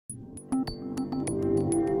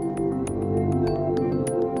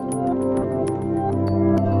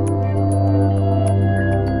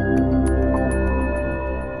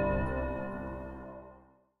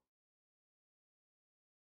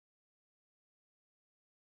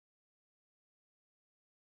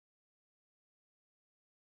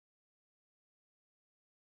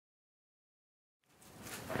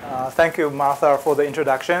Thank you, Martha, for the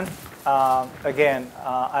introduction. Again,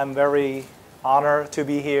 I'm very honored to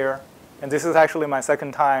be here. And this is actually my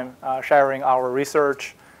second time sharing our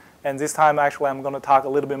research. And this time, actually, I'm going to talk a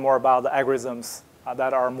little bit more about the algorithms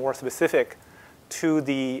that are more specific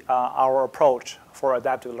to our approach for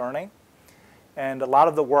adaptive learning. And a lot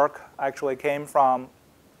of the work actually came from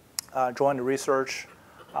joint research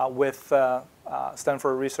with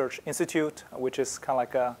Stanford Research Institute, which is kind of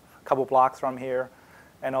like a couple blocks from here,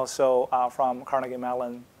 and also from Carnegie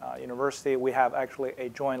Mellon University. We have actually a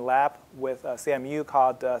joint lab with CMU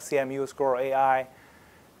called CMU Squirrel AI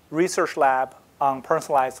Research Lab on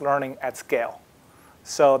Personalized Learning at Scale.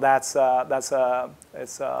 So it's a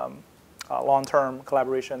long-term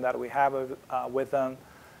collaboration that we have with them.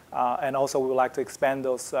 And also we would like to expand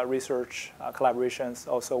those research collaborations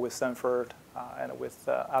also with Stanford and with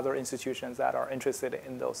other institutions that are interested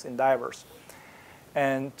in those endeavors.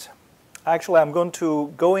 And actually, I'm going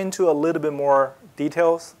to go into a little bit more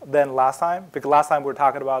details than last time, because last time we were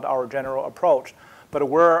talking about our general approach. But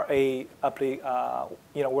we're a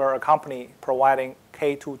company providing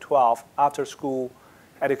K-12 after-school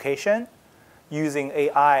education using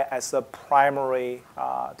AI as a primary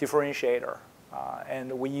differentiator.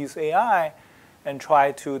 And we use AI and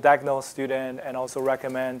try to diagnose students and also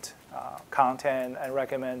recommend content and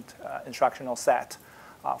recommend instructional set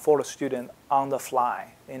for the student on the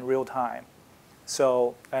fly in real time.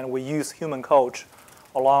 So, and we use human coach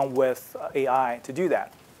along with AI to do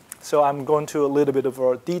that. So I'm going to a little bit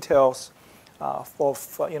of details of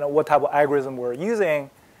what type of algorithm we're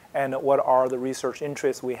using and what are the research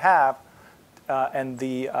interests we have. And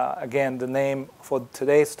again, the name for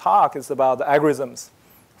today's talk is about the algorithms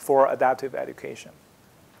for adaptive education.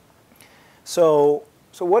 So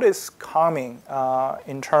what is coming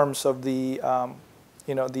in terms of the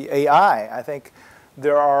AI? I think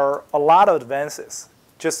there are a lot of advances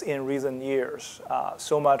just in recent years.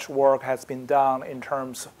 So much work has been done in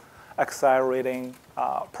terms of accelerating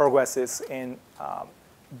progresses in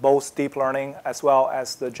both deep learning as well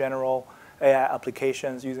as the general AI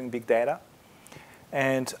applications using big data.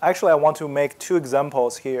 And actually, I want to make two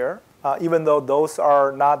examples here, even though those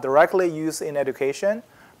are not directly used in education,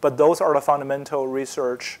 but those are the fundamental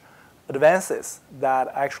research advances that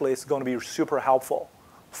actually is going to be super helpful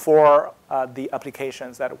for the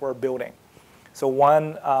applications that we're building. So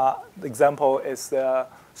one example is the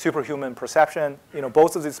Superhuman Perception.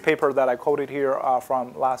 Both of these papers that I quoted here are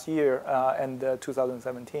from last year and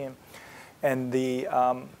 2017. And the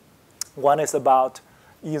one is about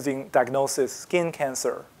using diagnosis skin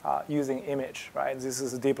cancer using image, right? This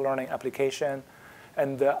is a deep learning application.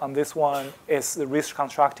 And on this one is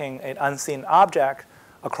reconstructing an unseen object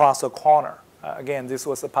across a corner. Again, this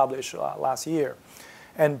was published last year.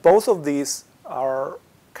 And both of these are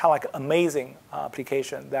kind of like amazing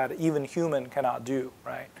application that even human cannot do,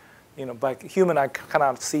 right? By human, I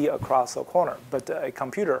cannot see across a corner, but a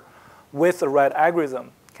computer with the right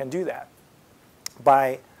algorithm can do that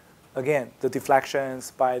by, again, the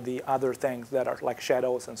deflections, by the other things that are like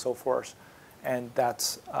shadows and so forth. And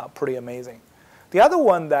that's pretty amazing. The other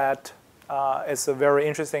one that is very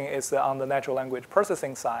interesting is on the natural language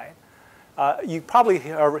processing side. You probably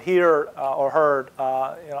hear or heard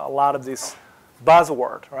a lot of these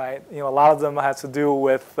buzzwords, right? A lot of them has to do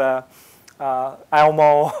with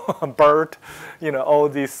Elmo, Bert, all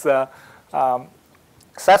these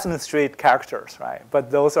Sesame Street characters, right? But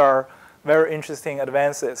those are very interesting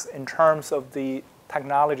advances in terms of the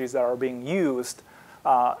technologies that are being used.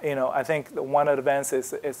 I think one advance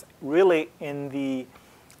is really in the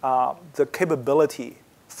capability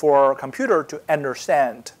for a computer to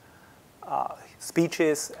understand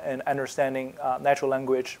speeches and understanding natural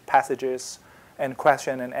language passages and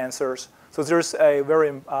question and answers. So there's a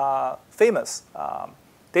very famous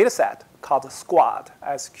data set called SQUAD,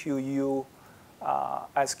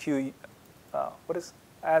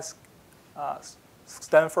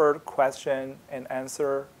 Stanford Question and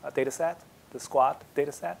Answer data set, the SQUAD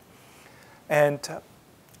data set. And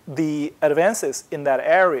the advances in that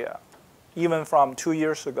area, even from 2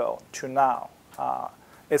 years ago to now,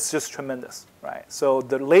 it's just tremendous, right? So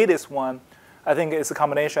the latest one, I think, is a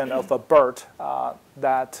combination of a BERT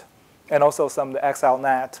and also some of the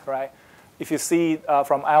XLNet, right? If you see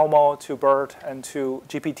from Elmo to BERT and to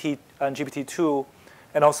GPT and GPT-2,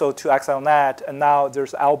 and also to XLNet, and now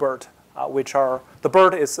there's Albert, which are the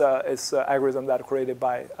BERT is an algorithm that created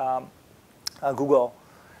by Google,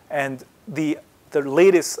 and the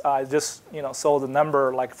latest just saw the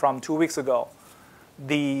number like from 2 weeks ago.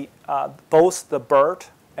 Both the BERT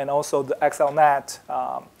and also the XLNet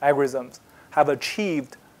algorithms have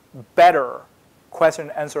achieved better question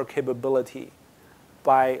and answer capability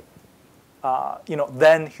by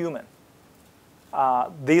than human.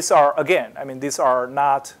 These are, again, I mean, these are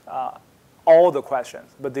not all the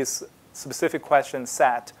questions, but this specific question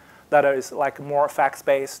set that is like more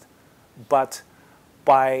facts-based, but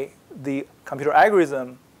by the computer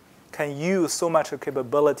algorithm can use so much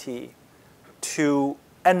capability to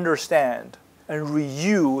understand and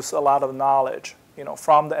reuse a lot of knowledge,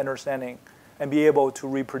 from the understanding, and be able to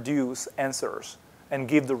reproduce answers and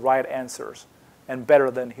give the right answers and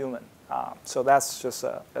better than human. So that's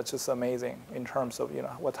just amazing in terms of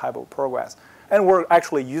what type of progress. And we're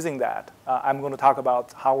actually using that. I'm going to talk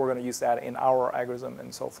about how we're going to use that in our algorithm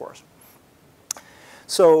and so forth.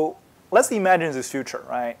 So let's imagine this future,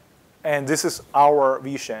 right? And this is our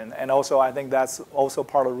vision. And also, I think that's also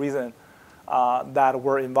part of the reason that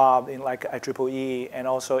we're involved in like IEEE and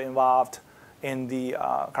also involved in the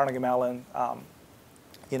Carnegie Mellon,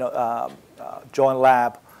 joint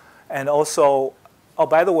lab, and also. Oh,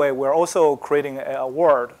 by the way, we're also creating an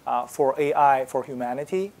award for AI for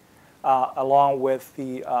humanity, along with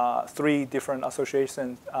the 3 different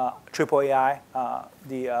associations, Triple AI,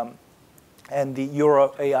 and the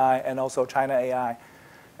Europe AI, and also China AI.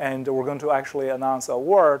 And we're going to actually announce an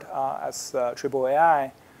award as Triple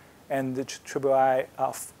AI, and the Triple AI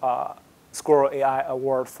Squirrel AI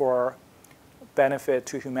Award for benefit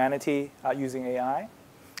to humanity using AI,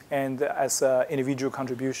 and as an individual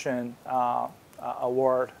contribution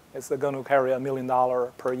award. It's going to carry $1 million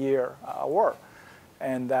per year award.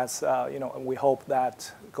 And that's, we hope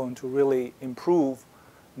that's going to really improve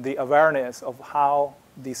the awareness of how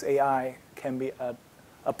this AI can be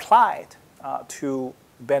applied to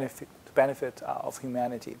benefit of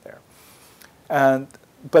humanity there.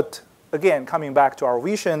 But again, coming back to our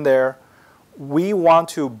vision there, we want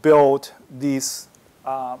to build these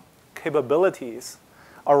capabilities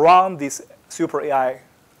around this super AI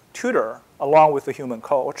tutor along with the human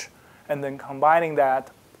coach, and then combining that,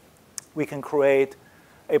 we can create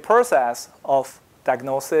a process of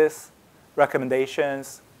diagnosis,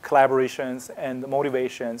 recommendations, collaborations, and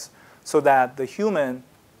motivations so that the human,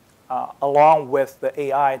 along with the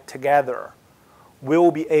AI together, will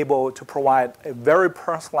be able to provide a very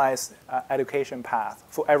personalized education path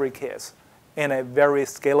for every kid in a very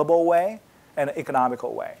scalable way and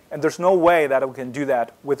economical way. And there's no way that we can do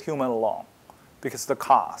that with human alone because the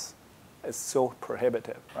cost is so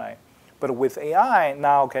prohibitive, right? But with AI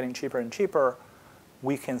now getting cheaper and cheaper,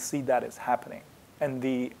 we can see that it's happening. And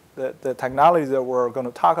the technology that we're going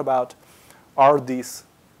to talk about are these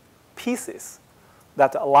pieces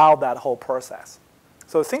that allow that whole process.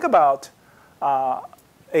 So think about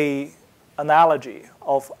an analogy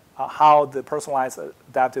of how the personalized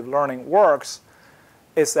adaptive learning works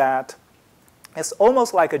is that it's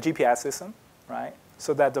almost like a GPS system, right?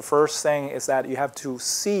 So that the first thing is that you have to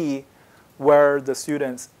see where the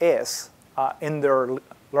student is in their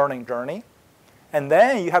learning journey. And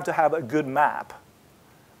then you have to have a good map.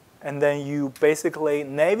 And then you basically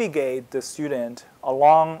navigate the student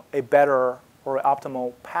along a better or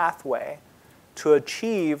optimal pathway to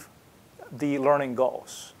achieve the learning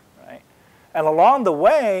goals, right? And along the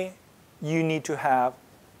way, you need to have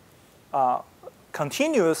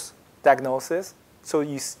continuous diagnosis, so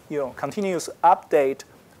continuous update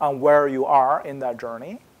on where you are in that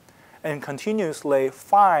journey, and continuously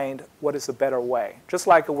find what is a better way. Just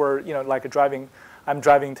like we're, like driving. I'm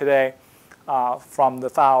driving today from the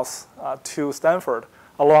south to Stanford.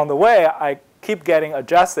 Along the way, I keep getting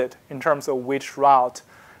adjusted in terms of which route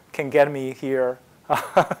can get me here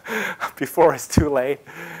before it's too late.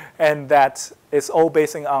 And that is all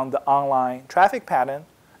based on the online traffic pattern,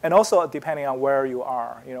 and also depending on where you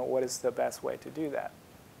are, what is the best way to do that.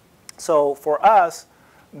 So for us,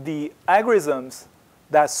 the algorithms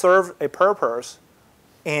that serve a purpose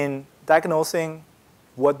in diagnosing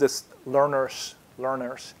what this learner's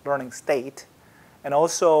learning state, and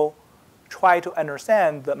also try to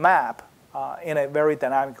understand the map in a very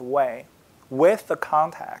dynamic way with the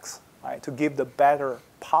context, right, to give the better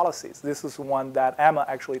policies. This is one that Emma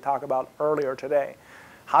actually talked about earlier today.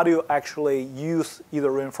 How do you actually use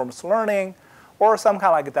either reinforcement learning or some kind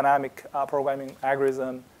of like a dynamic programming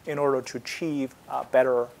algorithm in order to achieve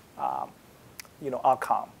better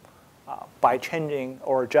outcome by changing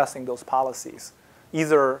or adjusting those policies,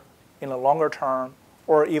 either in a longer term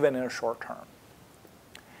or even in a short term.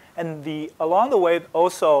 And along the way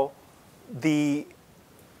also,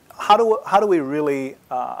 how do we really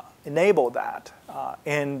enable that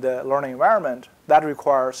in the learning environment? That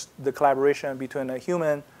requires the collaboration between a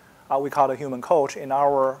human, we call it a human coach in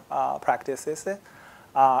our practices,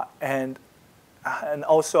 and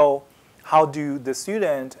also how do the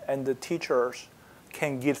student and the teachers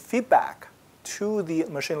can get feedback to the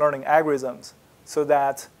machine learning algorithms so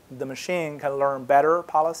that the machine can learn better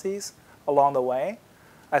policies along the way,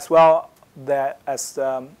 as well as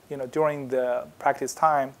during the practice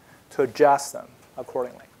time to adjust them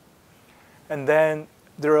accordingly. And then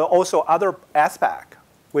there are also other aspects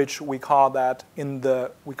which we call the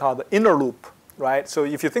inner loop, right? So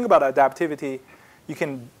if you think about adaptivity, you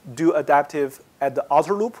can do adaptive at the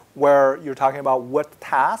outer loop where you're talking about what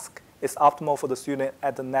task is optimal for the student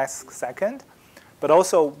at the next second. But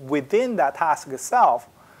also within that task itself,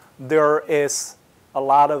 there is a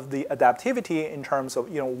lot of the adaptivity in terms of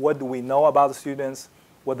what do we know about the students,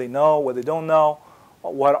 what they know, what they don't know,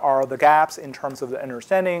 what are the gaps in terms of the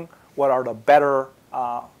understanding, what are the better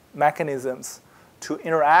mechanisms to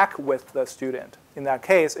interact with the student. In that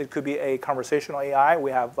case, it could be a conversational AI.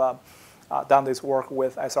 We have done this work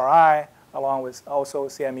with SRI, along with also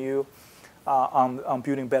CMU, on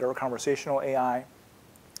building better conversational AI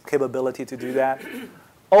capability to do that.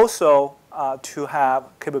 Also, to have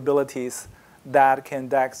capabilities that can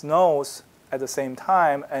diagnose at the same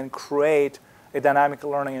time and create a dynamic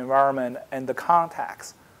learning environment and the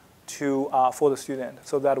context for the student,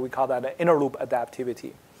 so that we call that an inner loop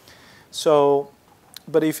adaptivity. So,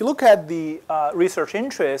 but if you look at the research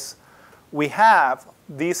interests,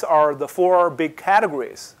 these are the 4 big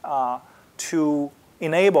categories to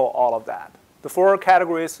enable all of that. The 4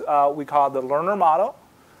 categories we call the learner model,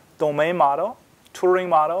 domain model, Turing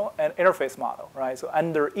model, and interface model, right? So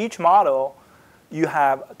under each model, you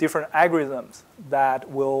have different algorithms that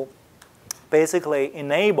will basically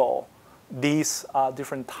enable these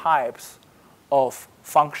different types of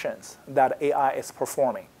functions that AI is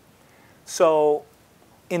performing. So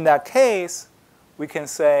in that case, we can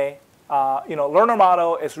say, learner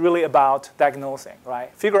model is really about diagnosing,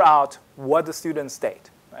 right? Figure out what the student's state.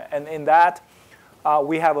 Right? And in that,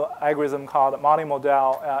 we have an algorithm called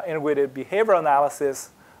multimodal integrated behavior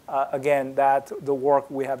analysis. Again, that the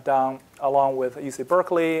work we have done along with UC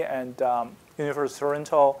Berkeley and University of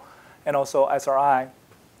Toronto, and also SRI,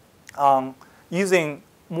 using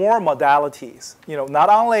more modalities. Not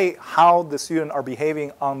only how the students are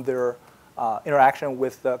behaving on their interaction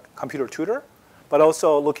with the computer tutor, but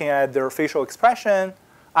also looking at their facial expression,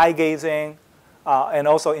 eye gazing, and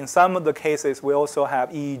also in some of the cases we also have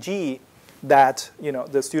EEG that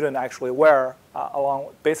the student actually wear along.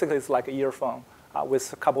 Basically, it's like an earphone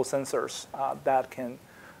with a couple sensors that can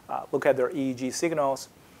look at their EEG signals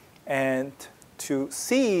and to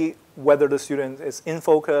see whether the student is in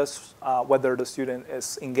focus, whether the student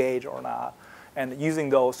is engaged or not, and using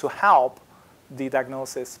those to help the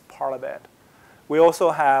diagnosis part of it. We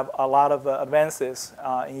also have a lot of advances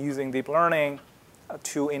in using deep learning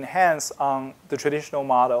to enhance on the traditional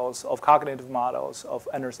models of cognitive models of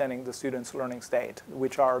understanding the student's learning state,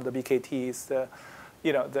 which are the BKTs, the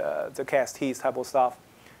KSTs type of stuff.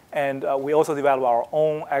 And we also develop our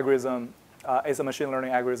own algorithm. It's a machine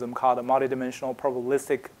learning algorithm called a multidimensional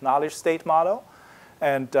probabilistic knowledge state model.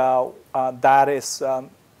 And that is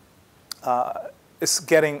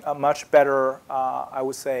getting a much better, I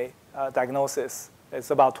would say, diagnosis.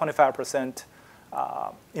 It's about 25%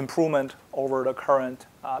 improvement over the current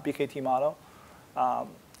BKT model.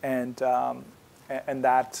 And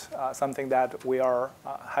that's something that we are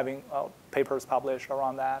having papers published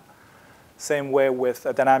around that. Same way with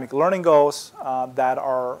dynamic learning goals that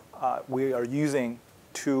we are using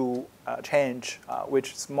to change,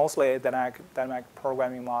 which is mostly a dynamic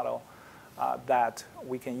programming model that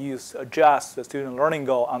we can use to adjust the student learning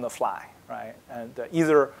goal on the fly, right? And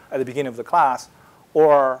either at the beginning of the class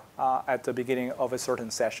or at the beginning of a certain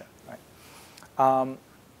session, right?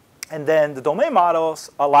 And then the domain models,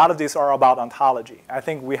 a lot of these are about ontology. I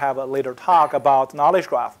think we have a later talk about knowledge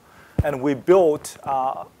graph, and we built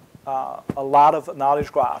a lot of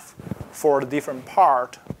knowledge graph for the different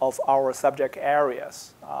part of our subject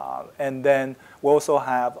areas. And then we also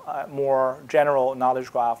have a more general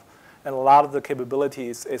knowledge graph. And a lot of the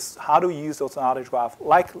capabilities is how to use those knowledge graph,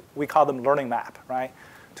 like we call them learning map, right?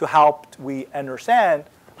 To help we understand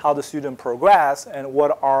how the student progress and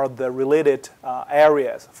what are the related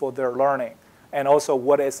areas for their learning. And also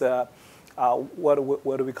what is what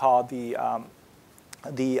do we call the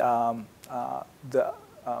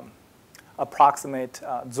approximate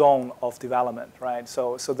zone of development, right?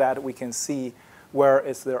 So that we can see where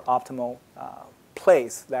is their optimal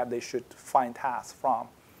place that they should find tasks from.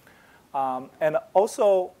 And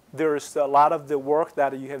also, there's a lot of the work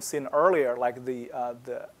that you have seen earlier, like the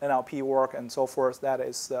NLP work and so forth, that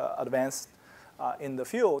is advanced in the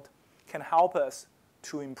field, can help us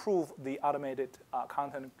to improve the automated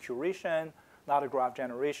content curation, knowledge graph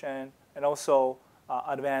generation, and also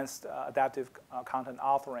advanced adaptive content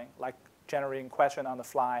authoring, like generating question on the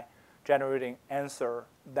fly, generating answer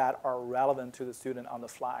that are relevant to the student on the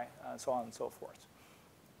fly, and so on and so forth.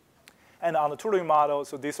 And on the tutoring model,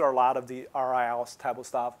 so these are a lot of the RILs type of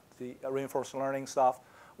stuff, the reinforced learning stuff.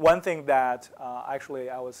 One thing that actually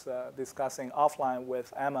I was discussing offline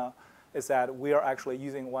with Emma is that we are actually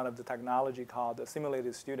using one of the technology called the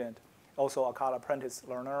simulated student, also called apprentice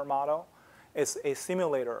learner model. It's a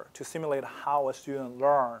simulator to simulate how a student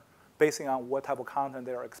learn based on what type of content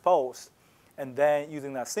they are exposed, and then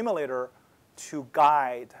using that simulator to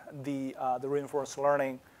guide the reinforced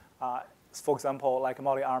learning, for example, like a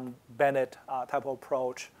multi-arm Bennett type of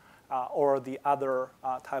approach, or the other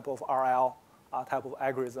type of RL type of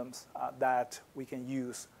algorithms that we can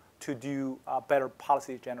use to do better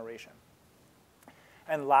policy generation.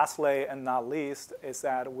 And lastly, and not least, is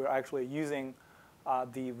that we're actually using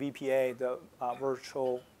the VPA, the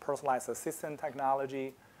virtual personalized assistant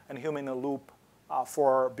technology, and human in the loop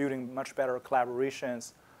for building much better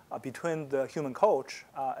collaborations between the human coach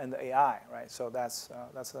and the AI, right? So that's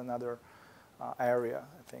another area,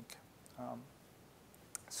 I think.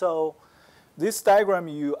 So this diagram,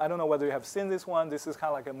 I don't know whether you have seen this one. This is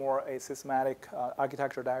kind of like a systematic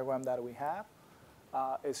architecture diagram that we have.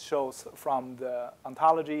 It shows from the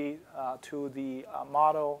ontology to the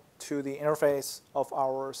model to the interface of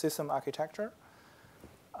our system architecture.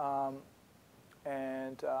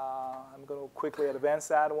 And I'm going to quickly advance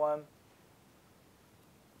that one.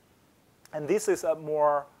 And this is a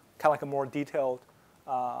more kind of like a more detailed,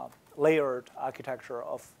 layered architecture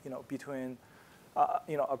of between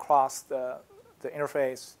across the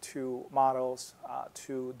interface to models,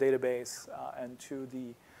 to database, and to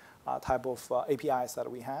the type of APIs that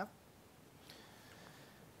we have.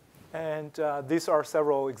 And these are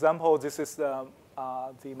several examples. This is the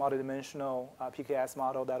multidimensional PKS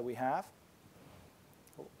model that we have.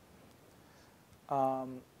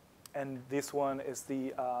 And this one is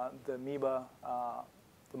the amoeba,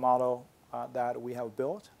 the model that we have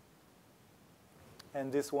built.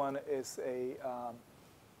 And this one is a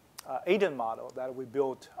agent model that we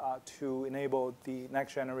built to enable the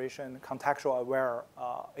next generation contextual aware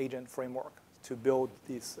agent framework to build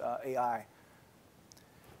this AI.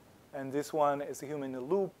 And this one is a human in the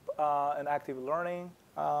loop and active learning.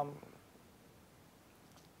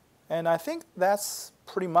 And I think that's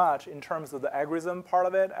pretty much in terms of the algorithm part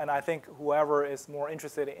of it. And I think whoever is more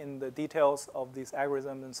interested in the details of these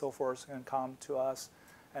algorithms and so forth can come to us.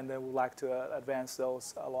 And then we'd like to advance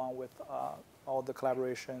those along with all the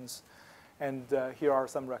collaborations. And here are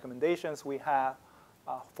some recommendations we have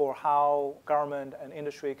for how government and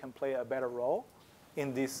industry can play a better role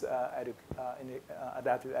in this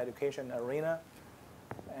adaptive education arena.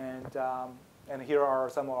 And here are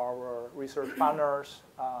some of our research partners,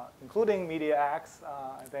 including MediaX,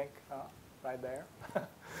 I think, right there.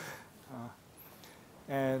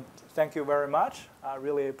 And thank you very much. I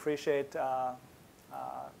really appreciate to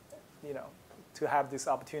have this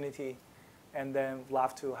opportunity, and then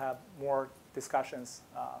love to have more discussions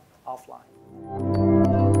offline.